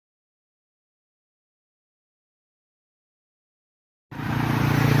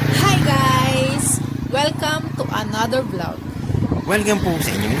Welcome to another vlog. Welcome po sa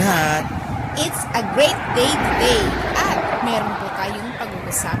inyong lahat. It's a great day today at meron po tayong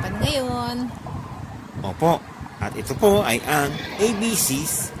pag-uusapan ngayon. Opo, at ito po ay ang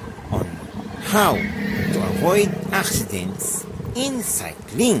ABCs on how to avoid accidents in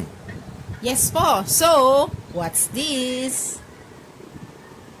cycling. Yes po, so what's this?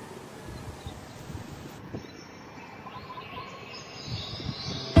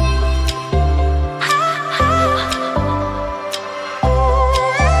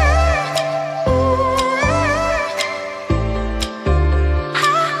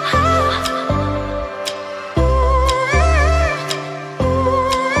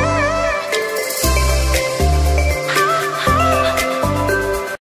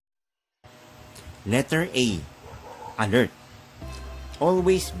 Letter A. Alert.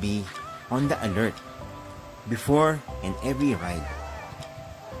 Always be on the alert before and every ride.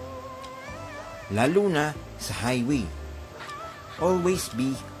 Lalo na sa highway. Always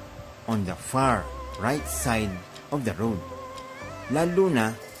be on the far right side of the road. Lalo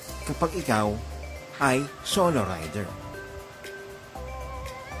na kapag ikaw ay solo rider.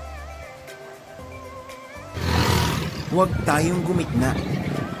 Huwag tayong gumitna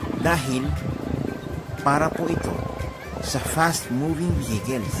dahil para po ito sa fast-moving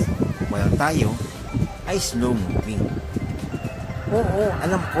vehicles while tayo ay slow-moving. Oo,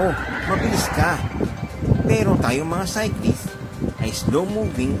 alam ko, mabilis ka. Pero tayo mga cyclists ay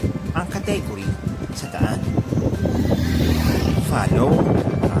slow-moving ang category sa daan. Follow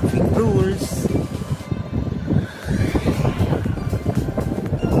traffic rules.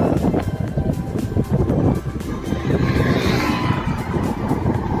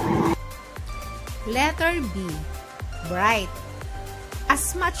 Letter B. Bright.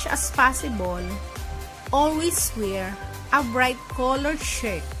 As much as possible, always wear a bright colored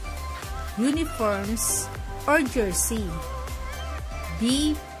shirt, uniforms, or jersey.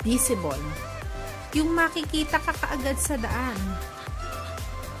 Be visible. Yung makikita ka kaagad sa daan.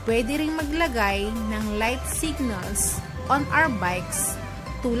 Pwede ring maglagay ng light signals on our bikes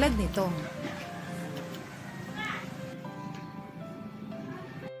tulad nito.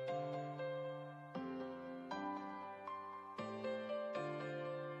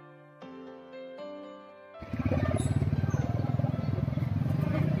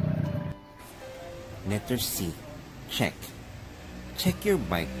 Letter C. Check. Check your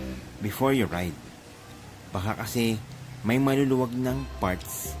bike before you ride. Baka kasi may maluluwag ng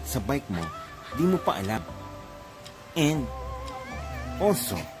parts sa bike mo, di mo pa alam. And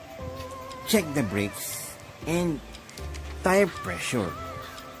also, check the brakes and tire pressure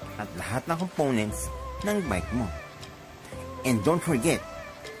at lahat ng components ng bike mo. And don't forget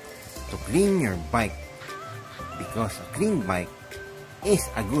to clean your bike because a clean bike is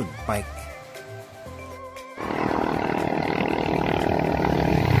a good bike.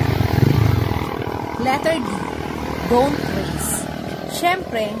 Letter D. Don't race.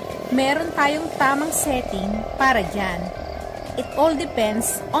 Siyempre, meron tayong tamang setting para dyan. It all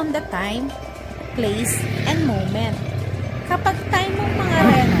depends on the time, place, and moment. Kapag time mong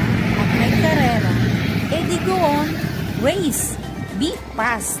mangarena at may karera, edi go on, race, be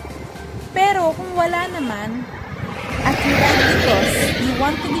fast. Pero kung wala naman, at you ride because you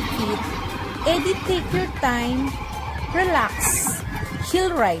want to be fit, edi take your time, relax, chill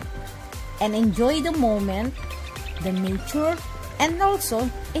ride, and enjoy the moment, the nature, and also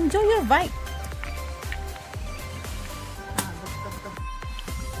enjoy your bike.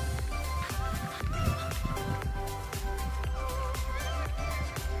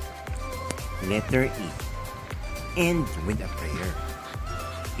 Letter E. End with a prayer.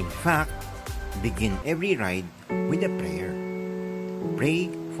 In fact, begin every ride with a prayer.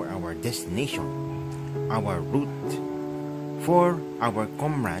 Pray for our destination, our route, for our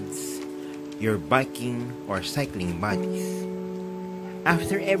comrades, your biking or cycling buddies.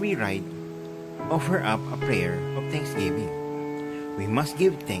 After every ride, offer up a prayer of thanksgiving. We must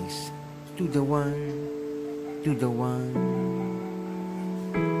give thanks to the one.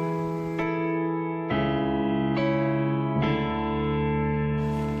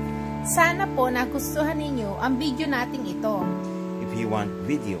 Sana po nagustuhan ninyo ang video nating ito. If you want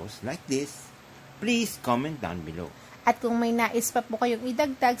videos like this, please comment down below. At kung may nais pa po kayong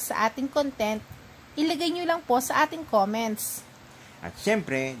idagdag sa ating content, ilagay nyo lang po sa ating comments. At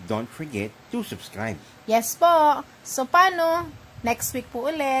syempre, don't forget to subscribe. Yes po! So paano? Next week po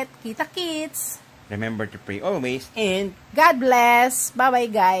ulit. Kita-kits! Remember to pray always and God bless!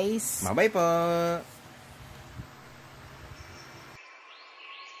 Bye-bye guys! Bye-bye po!